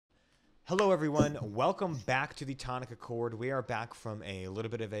Hello, everyone. Welcome back to the Tonic Accord. We are back from a little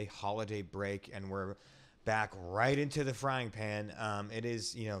bit of a holiday break, and we're back right into the frying pan. It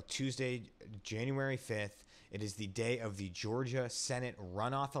is, Tuesday, January 5th. It is the day of the Georgia Senate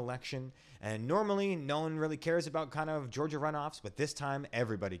runoff election. And normally, no one really cares about kind of Georgia runoffs, but this time,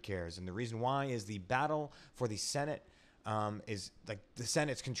 everybody cares. And the reason why is the battle for the Senate is like the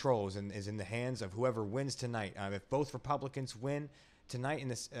Senate's control is in the hands of whoever wins tonight. If both Republicans win tonight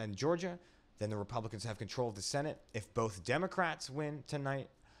in Georgia, then the Republicans have control of the Senate. If both Democrats win tonight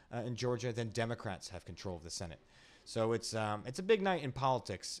in Georgia, then Democrats have control of the Senate. So it's a big night in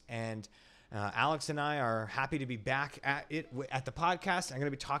politics, and Alex and I are happy to be back at the podcast. I'm going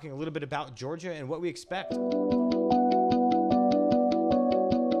to be talking a little bit about Georgia and what we expect.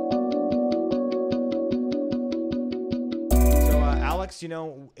 Alex,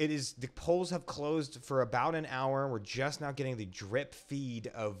 the polls have closed for about an hour. We're just now getting the drip feed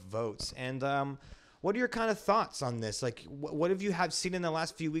of votes. And what are your kind of thoughts on this? Like, what have you seen in the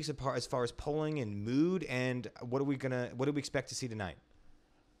last few weeks as far as polling and mood? And what do we expect to see tonight?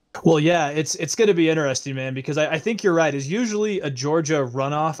 Well, yeah, it's going to be interesting, man, because I think you're right. Is usually a Georgia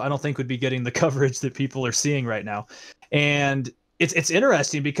runoff, I don't think would be getting the coverage that people are seeing right now. And it's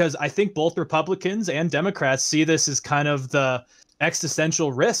interesting because I think both Republicans and Democrats see this as kind of the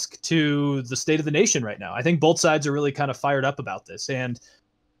existential risk to the state of the nation right now. I think both sides are really kind of fired up about this. And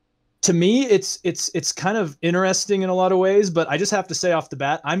to me, it's kind of interesting in a lot of ways, but I just have to say off the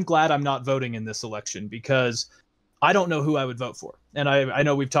bat, I'm glad I'm not voting in this election because I don't know who I would vote for. And I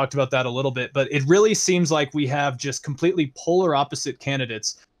know we've talked about that a little bit, but it really seems like we have just completely polar opposite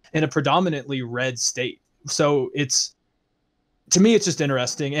candidates in a predominantly red state. So to me, it's just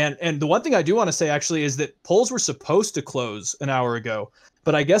interesting. And the one thing I do want to say actually is that polls were supposed to close an hour ago,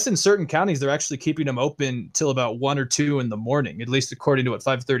 but I guess in certain counties, they're actually keeping them open till about 1 or 2 in the morning, at least according to what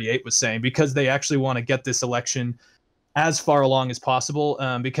 538 was saying, because they actually want to get this election as far along as possible.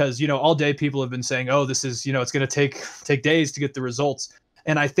 Because, all day people have been saying, oh, this is, it's going to take days to get the results.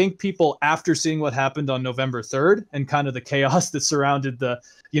 And I think people, after seeing what happened on November 3rd and kind of the chaos that surrounded the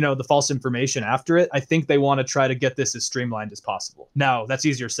false information after it, I think they want to try to get this as streamlined as possible. Now, that's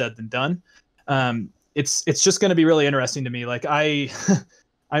easier said than done. It's just going to be really interesting to me. Like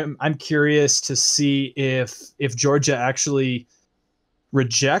I'm curious to see if Georgia actually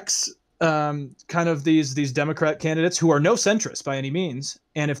rejects kind of these Democrat candidates who are no centrists by any means,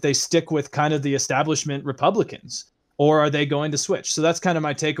 and if they stick with kind of the establishment Republicans. Or are they going to switch? So that's kind of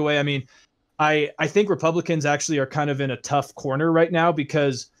my takeaway. I mean, I think Republicans actually are kind of in a tough corner right now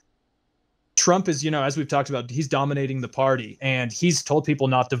because Trump is, as we've talked about, he's dominating the party and he's told people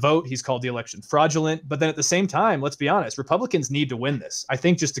not to vote. He's called the election fraudulent. But then at the same time, let's be honest, Republicans need to win this, I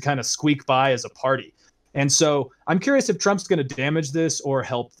think, just to kind of squeak by as a party. And so I'm curious if Trump's going to damage this or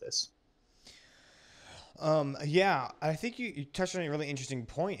help this. Yeah, I think you touched on a really interesting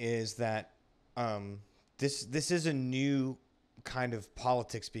point is that this is a new kind of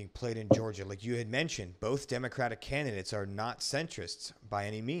politics being played in Georgia. Like you had mentioned, both Democratic candidates are not centrists by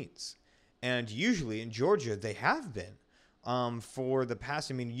any means. And usually in Georgia, they have been for the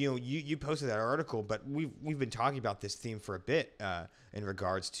past. I mean, you posted that article, but we've been talking about this theme for a bit in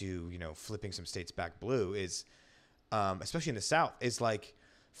regards to, flipping some states back blue is especially in the South is like,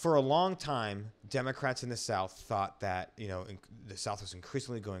 for a long time, Democrats in the South thought that, the South was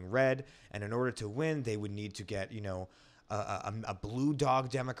increasingly going red, and in order to win, they would need to get, a blue dog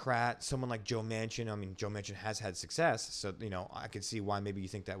Democrat, someone like Joe Manchin. I mean, Joe Manchin has had success, so, I could see why maybe you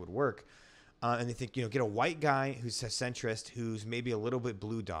think that would work. And they think, get a white guy who's a centrist, who's maybe a little bit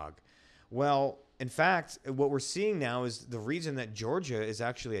blue dog. Well, in fact, what we're seeing now is the reason that Georgia is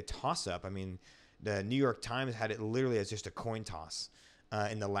actually a toss-up. I mean, the New York Times had it literally as just a coin toss.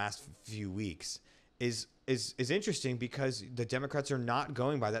 In the last few weeks is interesting because the Democrats are not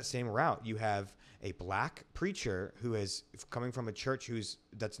going by that same route. You have a black preacher who is coming from a church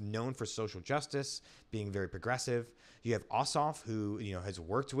that's known for social justice, being very progressive. You have Ossoff, who has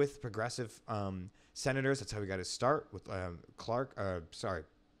worked with progressive senators. That's how we got his start with Clark.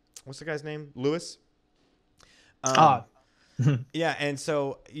 What's the guy's name? Lewis. Yeah, and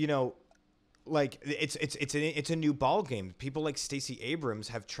so like it's a new ball game. People like Stacey Abrams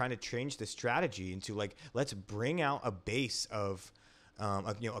have trying to change the strategy into like, let's bring out a base of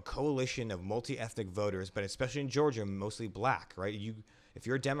a coalition of multi-ethnic voters, but especially in Georgia, mostly black, right? If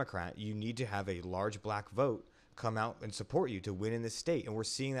you're a Democrat, you need to have a large black vote come out and support you to win in this state, and we're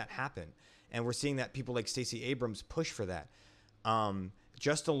seeing that happen, and we're seeing that people like Stacey Abrams push for that.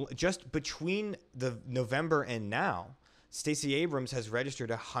 Just between the November and now, Stacey Abrams has registered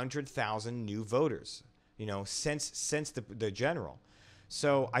 100,000 new voters, since the general.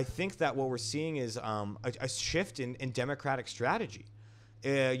 So I think that what we're seeing is a shift in Democratic strategy.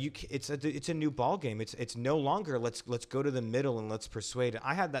 It's a new ball game. It's no longer let's go to the middle and let's persuade.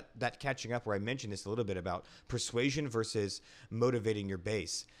 I had that catching up where I mentioned this a little bit about persuasion versus motivating your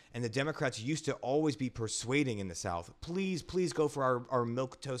base. And the Democrats used to always be persuading in the South. Please go for our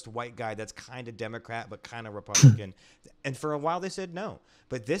milquetoast white guy that's kind of Democrat but kind of Republican. And for a while they said no.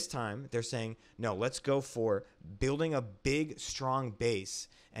 But this time they're saying, no, let's go for building a big, strong base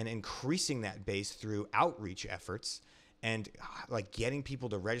and increasing that base through outreach efforts and like getting people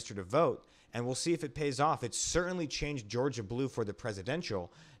to register to vote. And we'll see if it pays off. It's certainly changed Georgia blue for the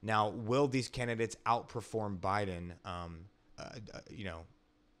presidential. Now, will these candidates outperform Biden,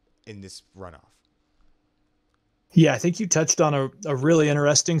 in this runoff? Yeah, I think you touched on a really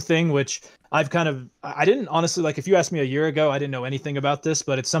interesting thing, which I didn't honestly, like if you asked me a year ago, I didn't know anything about this,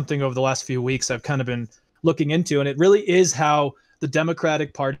 but it's something over the last few weeks I've kind of been looking into. And it really is how the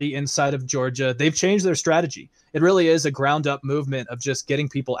Democratic Party inside of Georgia, they've changed their strategy. It really is a ground up movement of just getting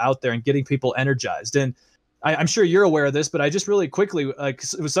people out there and getting people energized. And I'm sure you're aware of this, but I just really quickly, like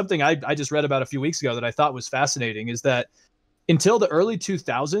it was something I just read about a few weeks ago that I thought was fascinating, is that until the early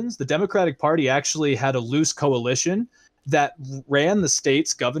 2000s, the Democratic Party actually had a loose coalition that ran the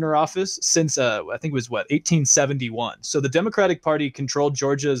state's governor office since, I think it was 1871. So the Democratic Party controlled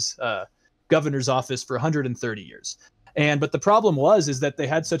Georgia's governor's office for 130 years. But the problem is that they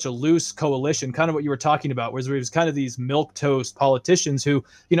had such a loose coalition, kind of what you were talking about, where it was kind of these milquetoast politicians who,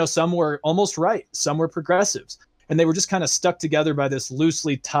 some were almost right, some were progressives, and they were just kind of stuck together by this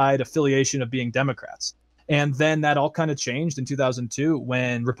loosely tied affiliation of being Democrats. And then that all kind of changed in 2002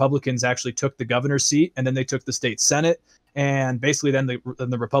 when Republicans actually took the governor's seat, and then they took the state Senate. And basically then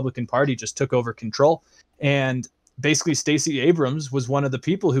the Republican Party just took over control. And basically Stacey Abrams was one of the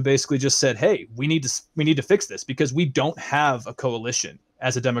people who basically just said, hey, we need to fix this because we don't have a coalition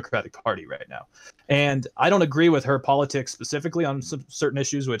as a Democratic Party right now. And I don't agree with her politics specifically on some certain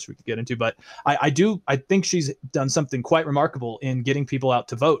issues, which we could get into, but I think she's done something quite remarkable in getting people out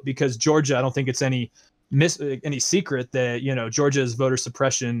to vote, because Georgia, I don't think it's any secret that Georgia's voter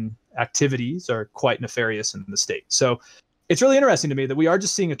suppression activities are quite nefarious in the state. So it's really interesting to me that we are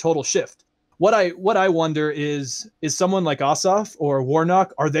just seeing a total shift. What I wonder is someone like Ossoff or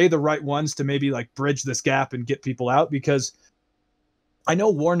Warnock, are they the right ones to maybe like bridge this gap and get people out? Because I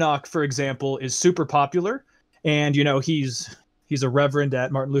know Warnock, for example, is super popular, and he's a reverend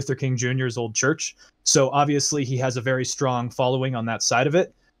at Martin Luther King Jr.'s old church, so obviously he has a very strong following on that side of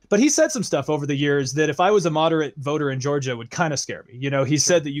it. But he said some stuff over the years that if I was a moderate voter in Georgia would kind of scare me. He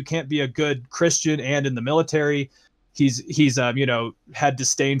said that you can't be a good Christian and in the military. He's had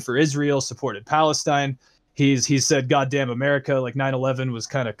disdain for Israel, supported Palestine. He's said goddamn America, like 9/11 was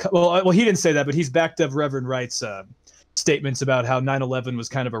kind of well he didn't say that, but he's backed up Reverend Wright's statements about how 9/11 was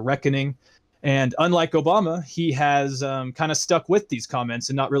kind of a reckoning. And unlike Obama, he has kind of stuck with these comments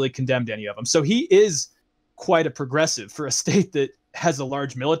and not really condemned any of them. So he is quite a progressive for a state that has a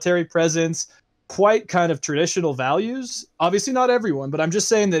large military presence, quite kind of traditional values. Obviously not everyone, but I'm just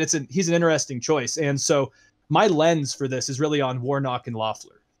saying that he's an interesting choice. And so my lens for this is really on Warnock and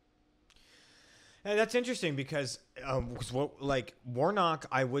Loeffler. And that's interesting because Warnock,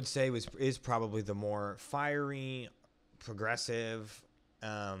 I would say is probably the more fiery, progressive,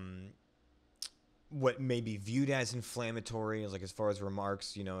 what may be viewed as inflammatory, as far as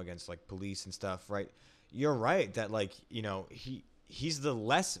remarks, against like police and stuff, right? You're right that he's the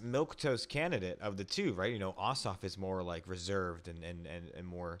less milquetoast candidate of the two, right? Ossoff is more like reserved and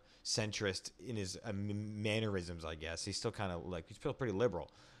more centrist in his mannerisms, I guess. He's still kind of he's still pretty liberal.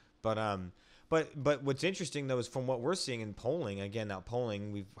 But what's interesting though is from what we're seeing in polling, again, now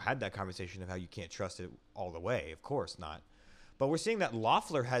polling, we've had that conversation of how you can't trust it all the way. Of course not. But we're seeing that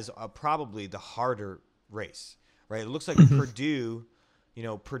Loeffler has probably the harder race, right? It looks like Purdue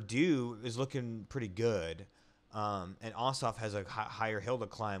is looking pretty good. And Ossoff has a higher hill to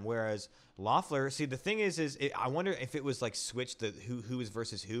climb, whereas Loeffler. See, the thing is I wonder if it was switched the who is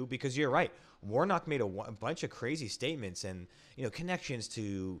versus who, because you're right. Warnock made a bunch of crazy statements and connections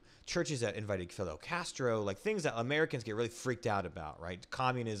to churches that invited Fidel Castro, things that Americans get really freaked out about, right?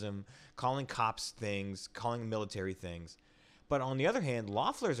 Communism, calling cops things, calling military things. But on the other hand,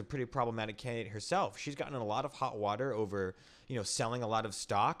 Loeffler is a pretty problematic candidate herself. She's gotten in a lot of hot water over selling a lot of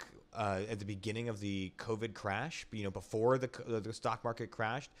stock at the beginning of the COVID crash, before the stock market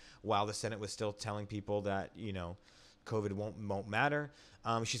crashed, while the Senate was still telling people that, COVID won't matter.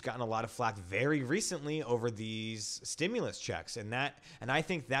 She's gotten a lot of flack very recently over these stimulus checks. And I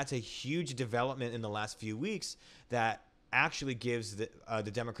think that's a huge development in the last few weeks, that actually gives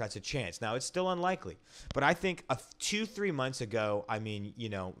the Democrats a chance. Now, it's still unlikely, but I think 2-3 months ago, I mean, you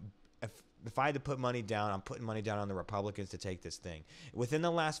know, if I had to put money down, I'm putting money down on the Republicans to take this thing. Within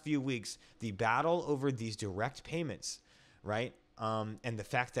the last few weeks, the battle over these direct payments, right, and the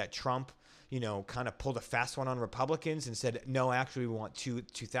fact that Trump, you know, kind of pulled a fast one on Republicans and said, no, actually, we want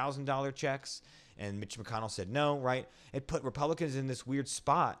 $2,000 checks. And Mitch McConnell said no, right? It put Republicans in this weird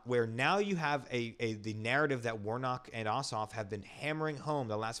spot where now you have the narrative that Warnock and Ossoff have been hammering home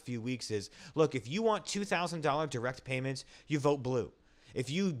the last few weeks is, look, if you want $2,000 direct payments, you vote blue. If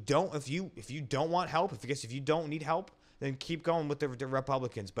you don't want help, if you don't need help, then keep going with the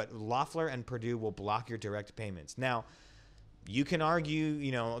Republicans. But Loeffler and Purdue will block your direct payments. Now, you can argue,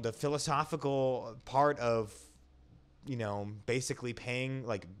 you know, the philosophical part of, you know, basically paying,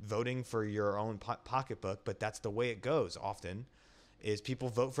 like voting for your own pocketbook, but that's the way it goes often, is people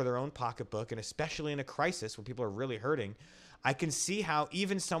vote for their own pocketbook, and especially in a crisis where people are really hurting. I can see how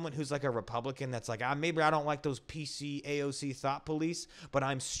even someone who's like a Republican that's like, maybe I don't like those PC, AOC thought police, but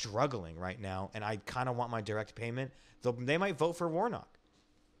I'm struggling right now, and I kind of want my direct payment, they might vote for Warnock.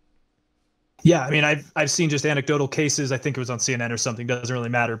 Yeah, I mean, I've seen just anecdotal cases. I think it was on CNN or something. Doesn't really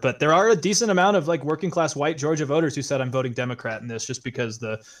matter, but there are a decent amount of like working class white Georgia voters who said I'm voting Democrat in this just because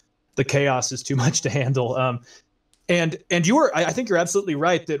the chaos is too much to handle. And I think you're absolutely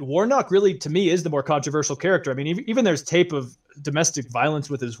right that Warnock really, to me, is the more controversial character. I mean, even there's tape of domestic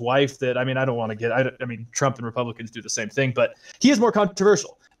violence with his wife that, I mean, I don't want to get. I mean, Trump and Republicans do the same thing, but he is more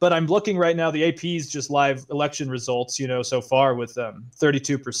controversial. But I'm looking right now, the AP's just live election results, you know, so far with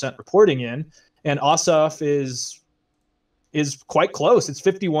 32% reporting in, and Ossoff is quite close. It's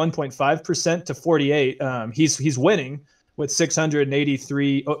 51.5% to 48. He's winning with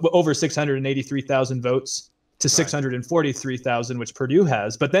over 683,000 votes to 643,000, which Purdue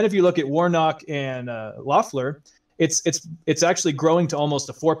has. But then if you look at Warnock and Loeffler, it's actually growing to almost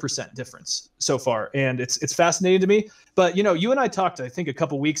a 4% difference so far, and it's fascinating to me. But you know, you and I talked, I think, a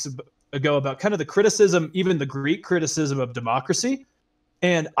couple weeks ago about kind of the criticism, even the Greek criticism of democracy,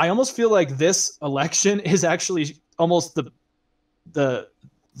 and I almost feel like this election is actually almost the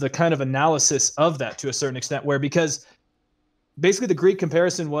kind of analysis of that to a certain extent, where because basically the Greek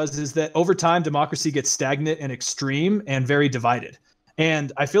comparison is that over time democracy gets stagnant and extreme and very divided.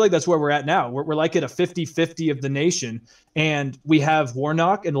 And I feel like that's where we're at now. We're like at a 50-50 of the nation. And we have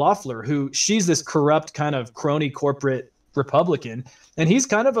Warnock and Loeffler, who she's this corrupt kind of crony corporate Republican. And he's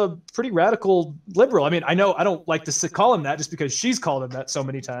kind of a pretty radical liberal. I mean, I know I don't like to call him that just because she's called him that so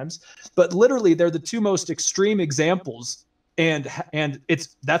many times. But literally, they're the two most extreme examples. And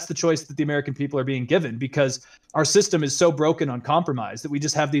that's the choice that the American people are being given, because our system is so broken on compromise that we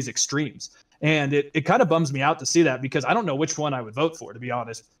just have these extremes. And it kind of bums me out to see that, because I don't know which one I would vote for, to be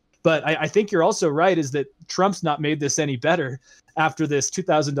honest. But I think you're also right, is that Trump's not made this any better after this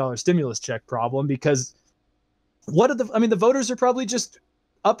 $2,000 stimulus check problem, because the voters are probably just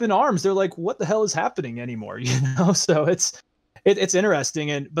up in arms. They're like, what the hell is happening anymore? You know, so it's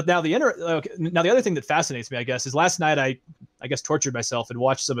interesting. But now the other thing that fascinates me, I guess, is last night I guess tortured myself and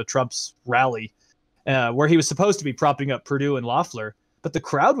watched some of Trump's rally where he was supposed to be propping up Purdue and Loeffler, but the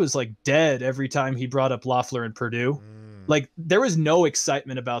crowd was like dead every time he brought up Loeffler and Purdue. Like there was no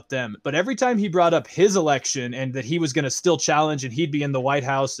excitement about them, but every time he brought up his election and that he was going to still challenge and he'd be in the White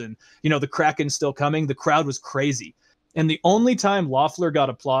House and, you know, the Kraken's still coming, the crowd was crazy. And the only time Loeffler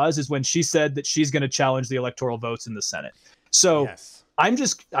got applause is when she said that she's going to challenge the electoral votes in the Senate. So yes. I'm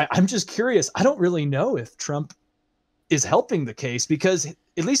just curious. I don't really know if Trump is helping the case, because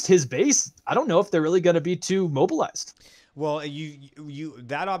at least his base, I don't know if they're really going to be too mobilized. Well, you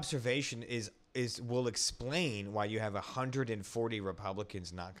that observation will explain why you have 140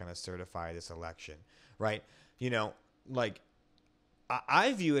 Republicans not going to certify this election, right? You know, like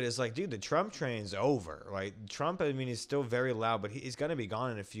I view it as like, dude, the Trump train's over. Like Trump, I mean, he's still very loud, but he's going to be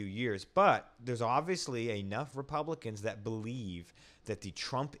gone in a few years. But there's obviously enough Republicans that believe that the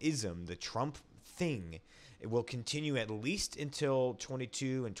Trumpism, the Trump thing, it will continue at least until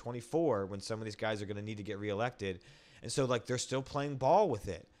 22 and 24, when some of these guys are going to need to get reelected. And so, like, they're still playing ball with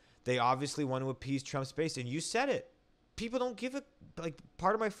it. They obviously want to appease Trump's base. And you said it. People don't give a, like,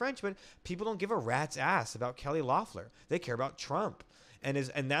 part of my French, but people don't give a rat's ass about Kelly Loeffler. They care about Trump. And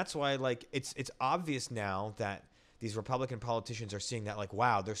that's why, like, it's obvious now that these Republican politicians are seeing that, like,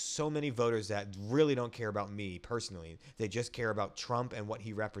 wow, there's so many voters that really don't care about me personally. They just care about Trump and what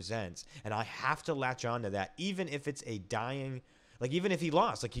he represents. And I have to latch on to that, even if it's a dying, like, even if he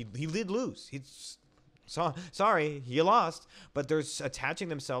lost. Like, he did lose. Sorry, he lost. But they're attaching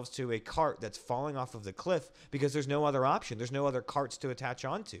themselves to a cart that's falling off of the cliff because there's no other option. There's no other carts to attach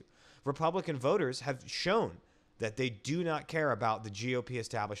onto. Republican voters have shown that they do not care about the GOP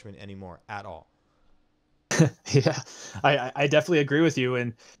establishment anymore at all. Yeah, I definitely agree with you,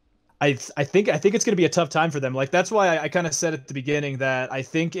 and I think it's going to be a tough time for them. Like that's why I kind of said at the beginning that I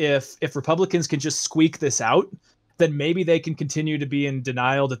think if Republicans can just squeak this out, then maybe they can continue to be in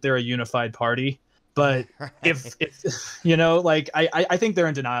denial that they're a unified party. But Right. if you know, like I think they're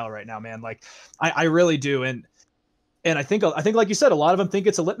in denial right now, man. Like I really do, and I think like you said, a lot of them think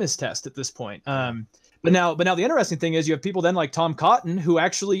it's a litmus test at this point. But now the interesting thing is you have people then like Tom Cotton who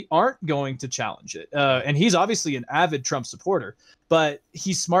actually aren't going to challenge it, and he's obviously an avid Trump supporter, but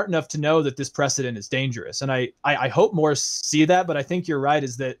he's smart enough to know that this precedent is dangerous, and I hope more see that. But I think you're right,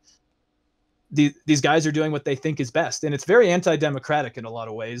 is that these guys are doing what they think is best, and it's very anti-democratic in a lot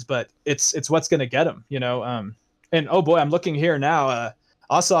of ways, but it's what's going to get them, you know. And oh boy, I'm looking here now.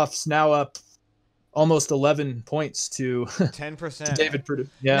 Ossoff's now up almost 11 points to 10% to David Purdue.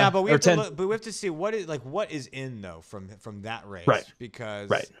 Yeah, now, but we have 10. to look, but we have to see what is in though from that race, Right. because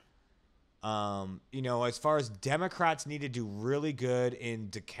Right. as far as Democrats need to do really good in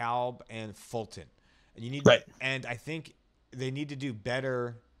DeKalb and Fulton, and Right. and I think they need to do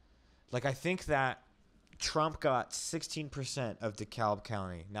better. Like I think that Trump got 16% of DeKalb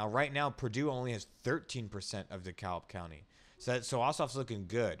County. Now, right now, Purdue only has 13% of DeKalb County. So Ossoff's looking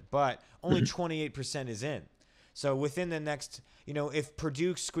good, but only 28% is in. So within the next, if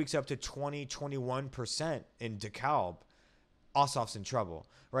Purdue squeaks up to 21% in DeKalb, Ossoff's in trouble,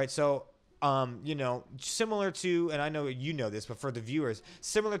 right? So, similar to, and I know you know this, but for the viewers,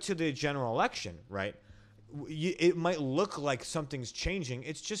 similar to the general election, right? It might look like something's changing.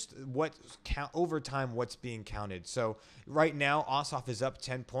 It's just over time what's being counted. So right now, Ossoff is up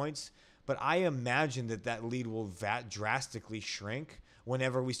 10 points. But I imagine that lead will drastically shrink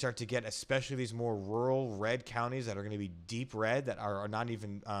whenever we start to get, especially these more rural red counties that are going to be deep red, that are not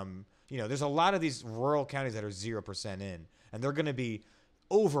even, there's a lot of these rural counties that are 0% in, and they're going to be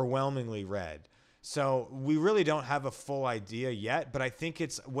overwhelmingly red. So we really don't have a full idea yet, but I think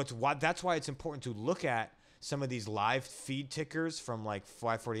that's why it's important to look at some of these live feed tickers from like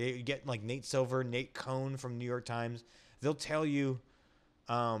 548. You get like Nate Silver, Nate Cohn from New York Times. They'll tell you,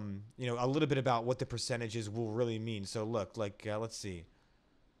 a little bit about what the percentages will really mean. So look, let's see.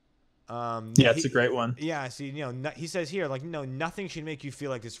 It's a great one. Yeah, see, he says here, like, no, nothing should make you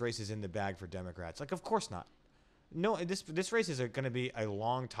feel like this race is in the bag for Democrats. Like, of course not. No, this race is going to be a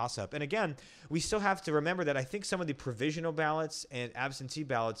long toss-up. And again, we still have to remember that I think some of the provisional ballots and absentee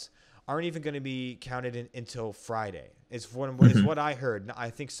ballots aren't even going to be counted until Friday. Is what I heard. I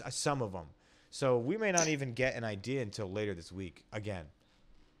think some of them. So we may not even get an idea until later this week again.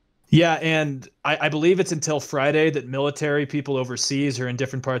 Yeah, and I believe it's until Friday that military people overseas or in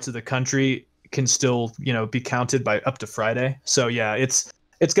different parts of the country can still, be counted by up to Friday. So yeah, it's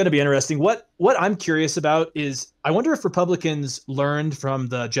going to be interesting. What I'm curious about is I wonder if Republicans learned from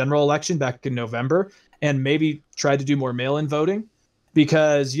the general election back in November and maybe tried to do more mail-in voting,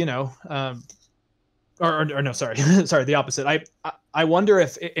 because no, sorry, sorry, the opposite. I wonder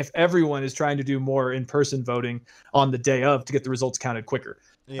if everyone is trying to do more in-person voting on the day of to get the results counted quicker.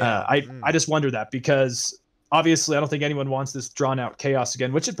 Yeah. I just wonder that, because obviously I don't think anyone wants this drawn out chaos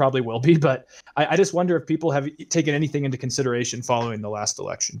again, which it probably will be, but I just wonder if people have taken anything into consideration following the last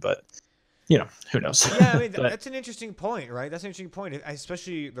election. But who knows? Yeah, I mean, that's an interesting point, right? That's an interesting point,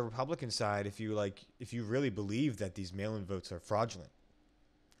 especially the Republican side. If you really believe that these mail-in votes are fraudulent,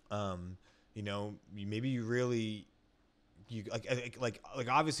 maybe you really,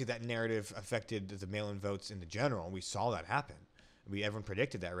 obviously that narrative affected the mail-in votes in the general. We saw that happen. Everyone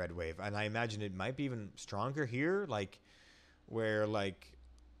predicted that red wave, and I imagine it might be even stronger here, where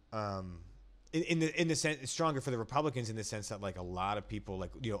in the sense, it's stronger for the Republicans in the sense that a lot of people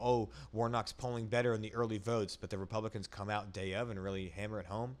Warnock's polling better in the early votes, but the Republicans come out day of and really hammer it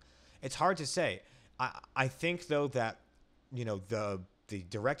home. It's hard to say. I think though that the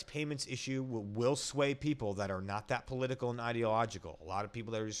direct payments issue will sway people that are not that political and ideological. A lot of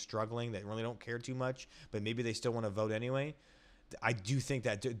people that are just struggling, that really don't care too much, but maybe they still want to vote anyway. I do think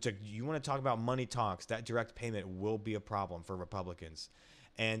that you want to talk about money talks, that direct payment will be a problem for Republicans.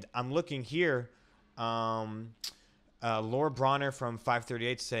 And I'm looking here, Laura Bronner from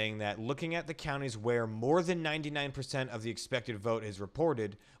 538 saying that looking at the counties where more than 99% of the expected vote is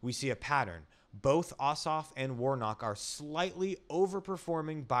reported, we see a pattern. Both Ossoff and Warnock are slightly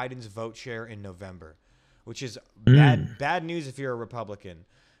overperforming Biden's vote share in November, which is bad news if you're a Republican,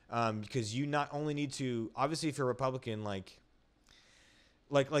 because you not only need to, obviously if you're a Republican, like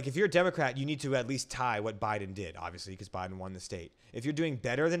if you're a Democrat, you need to at least tie what Biden did, obviously, because Biden won the state. If you're doing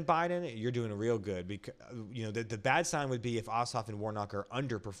better than Biden, you're doing real good. Because the bad sign would be if Ossoff and Warnock are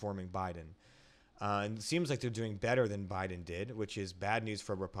underperforming Biden. And it seems like they're doing better than Biden did, which is bad news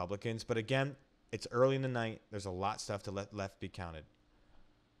for Republicans. But again, it's early in the night. There's a lot of stuff to let left be counted.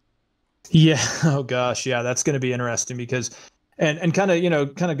 Yeah. Oh gosh. Yeah, that's going to be interesting because, and kind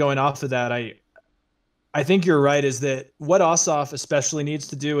of kind of going off of that, I think you're right. Is that what Ossoff especially needs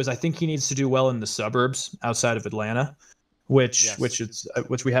to do? Is I think he needs to do well in the suburbs outside of Atlanta, Yes.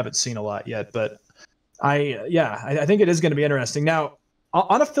 which we haven't seen a lot yet. But I think it is going to be interesting. Now,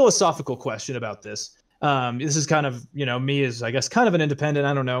 on a philosophical question about this, this is kind of me as I guess kind of an independent.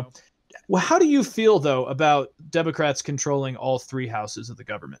 I don't know. Well, how do you feel though about Democrats controlling all three houses of the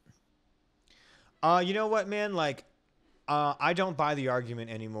government? You know what, man? Like, I don't buy the argument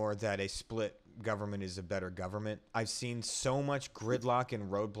anymore that a split government is a better government. I've seen so much gridlock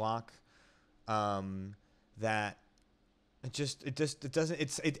and roadblock that it doesn't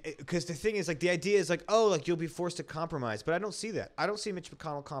because the thing is like the idea is like, oh, like you'll be forced to compromise, but I don't see that. I don't see Mitch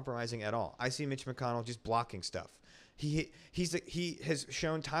McConnell compromising at all. I see Mitch McConnell just blocking stuff. He has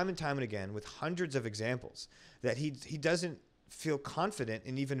shown time and time and again with hundreds of examples that he doesn't feel confident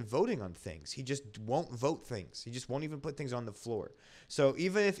in even voting on things. He just won't vote things. He just won't even put things on the floor. So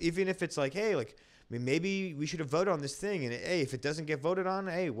even if it's like, hey, like maybe we should have voted on this thing, and hey, if it doesn't get voted on,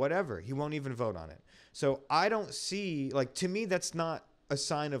 hey, whatever. He won't even vote on it. So I don't see, like, to me, that's not a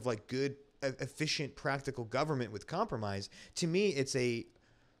sign of like good, efficient, practical government with compromise. To me, it's a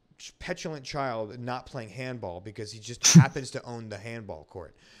petulant child not playing handball because he just happens to own the handball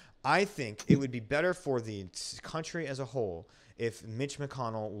court. I think it would be better for the country as a whole if Mitch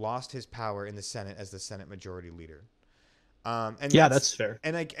McConnell lost his power in the Senate as the Senate Majority Leader. And Yeah, that's fair.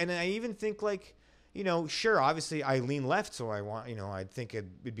 And I even think like, sure, obviously I lean left, so I think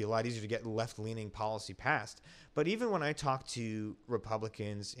it'd be a lot easier to get left-leaning policy passed. But even when I talk to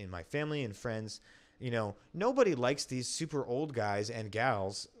Republicans in my family and friends, nobody likes these super old guys and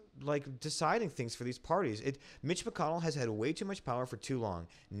gals like deciding things for these parties. Mitch McConnell has had way too much power for too long.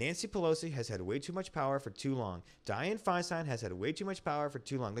 Nancy Pelosi has had way too much power for too long. Dianne Feinstein has had way too much power for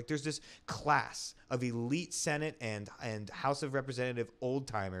too long. Like there's this class of elite Senate and House of Representative old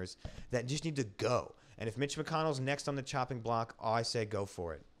timers that just need to go. And if Mitch McConnell's next on the chopping block, I say go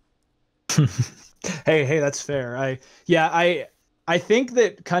for it. Hey, that's fair. I think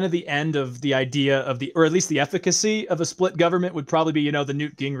that kind of the end of the idea of or at least the efficacy of a split government would probably be, the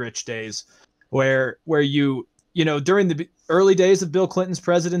Newt Gingrich days where during the early days of Bill Clinton's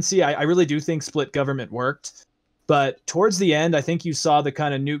presidency, I really do think split government worked. But towards the end, I think you saw the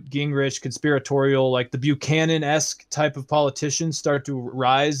kind of Newt Gingrich conspiratorial, like the Buchanan-esque type of politicians start to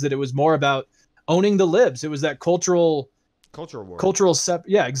rise, that it was more about owning the libs. It was that cultural war.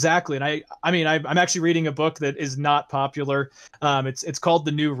 Yeah, exactly. And I'm actually reading a book that is not popular. It's called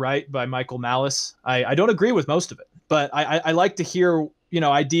The New Right by Michael Malice. I don't agree with most of it, but I like to hear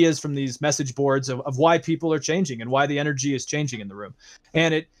ideas from these message boards of why people are changing and why the energy is changing in the room.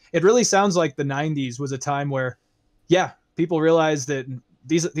 And it really sounds like the 90s was a time where, yeah, people realized that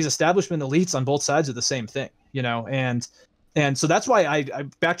these establishment elites on both sides are the same thing, and so that's why I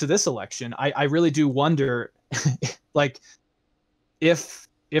back to this election, I really do wonder like if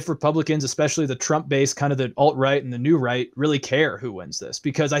Republicans, especially the Trump base, kind of the alt-right and the new right, really care who wins this,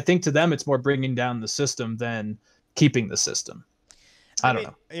 because I think to them it's more bringing down the system than keeping the system. I don't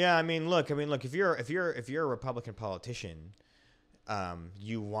know. Yeah, look, if you're a Republican politician,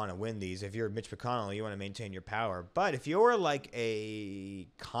 you want to win these. If you're Mitch McConnell, you want to maintain your power. But if you're like a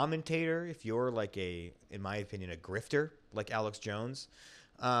commentator, if you're like in my opinion, a grifter like Alex Jones,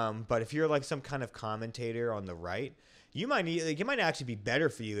 but if you're like some kind of commentator on the right, it might actually be better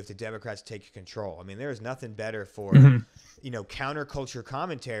for you if the Democrats take control. I mean, there is nothing better for counterculture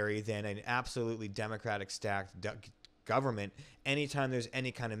commentary than an absolutely Democratic stacked government. Anytime there's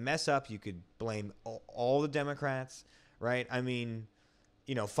any kind of mess up, you could blame all the Democrats, right? I mean,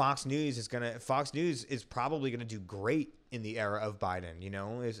 Fox News is probably gonna do great in the era of Biden.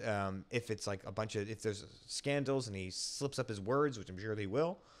 If it's like if there's scandals and he slips up his words, which I'm sure he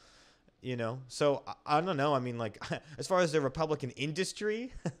will. So I don't know. I mean, like, as far as the Republican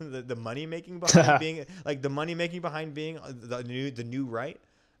industry, the money making behind being the new right,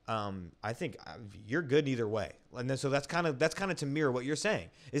 I think you're good either way. And then, so that's kind of to mirror what you're saying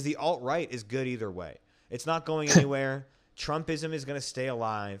is the alt right is good either way. It's not going anywhere. Trumpism is going to stay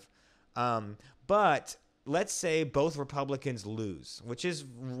alive. But let's say both Republicans lose, which is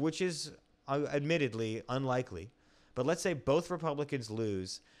admittedly unlikely. But let's say both Republicans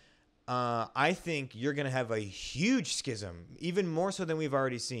lose. I think you're going to have a huge schism, even more so than we've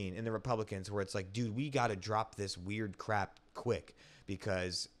already seen in the Republicans, where it's like, dude, we got to drop this weird crap quick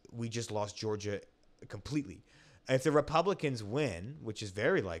because we just lost Georgia completely. If the Republicans win, which is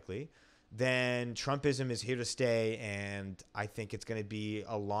very likely, then Trumpism is here to stay, and I think it's going to be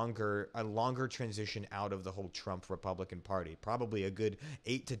a longer transition out of the whole Trump Republican Party. Probably a good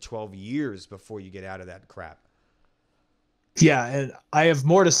 8 to 12 years before you get out of that crap. Yeah, and I have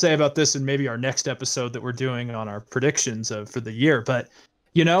more to say about this in maybe our next episode that we're doing on our predictions for the year. But,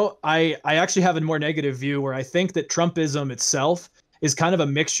 I actually have a more negative view where I think that Trumpism itself is kind of a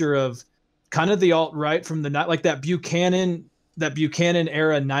mixture of kind of the alt-right from the like that Buchanan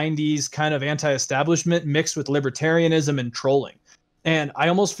era 90s kind of anti-establishment mixed with libertarianism and trolling. And I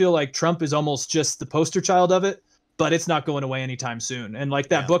almost feel like Trump is almost just the poster child of it, but it's not going away anytime soon. And like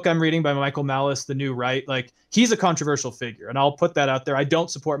that book I'm reading by Michael Malice, The New Right, like he's a controversial figure. And I'll put that out there. I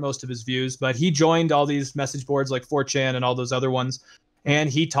don't support most of his views, but he joined all these message boards like 4chan and all those other ones. And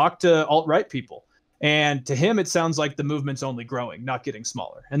he talked to alt-right people. And to him, it sounds like the movement's only growing, not getting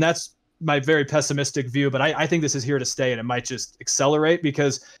smaller. And that's my very pessimistic view, but I think this is here to stay, and it might just accelerate,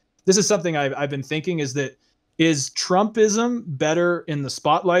 because this is something I've been thinking, is Trumpism better in the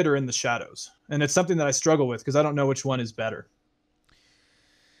spotlight or in the shadows? And it's something that I struggle with because I don't know which one is better.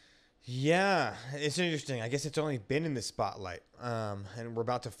 Yeah, it's interesting. I guess it's only been in the spotlight, and we're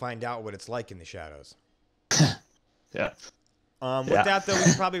about to find out what it's like in the shadows. Yeah. With that, though, we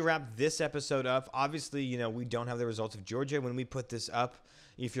can probably wrap this episode up. Obviously, we don't have the results of Georgia. When we put this up,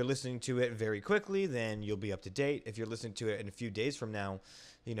 if you're listening to it very quickly, then you'll be up to date. If you're listening to it in a few days from now,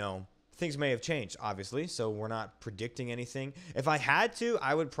 things may have changed, obviously. So we're not predicting anything. If I had to,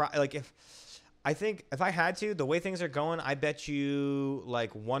 I would if I had to, the way things are going, I bet you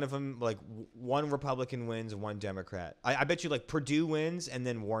like one of them, like one Republican wins, one Democrat. I bet you like Purdue wins and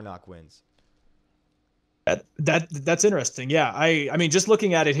then Warnock wins. That's interesting. Yeah, I mean, just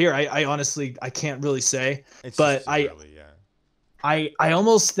looking at it here, I honestly I can't really say, but I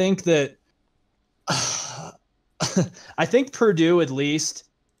almost think that I think Purdue at least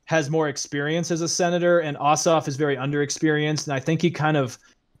has more experience as a senator, and Ossoff is very underexperienced, and I think he kind of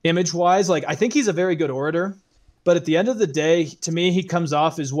image-wise, like I think he's a very good orator, but at the end of the day, to me, he comes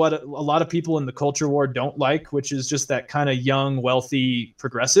off as what a lot of people in the culture war don't like, which is just that kind of young, wealthy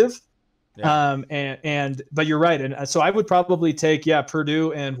progressive. Yeah. But you're right, and so I would probably take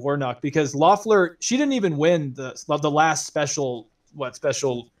Purdue and Warnock, because Loeffler, she didn't even win the last special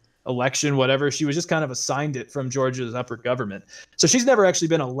election, whatever. She was just kind of assigned it from Georgia's upper government, so she's never actually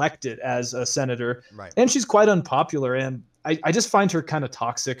been elected as a senator, right? And she's quite unpopular, and I just find her kind of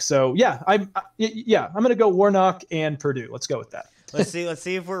toxic. So I'm gonna go Warnock and Purdue. Let's go with that. Let's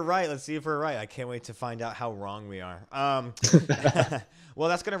see if we're right. I can't wait to find out how wrong we are. Well,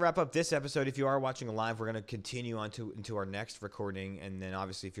 that's going to wrap up this episode. If you are watching live, we're going to continue on into our next recording. And then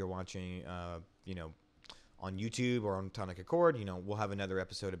obviously if you're watching, on YouTube or on Tonic Accord, we'll have another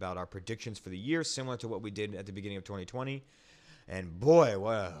episode about our predictions for the year, similar to what we did at the beginning of 2020. And boy,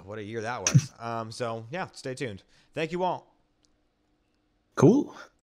 what a year that was. So yeah, stay tuned. Thank you all. Cool.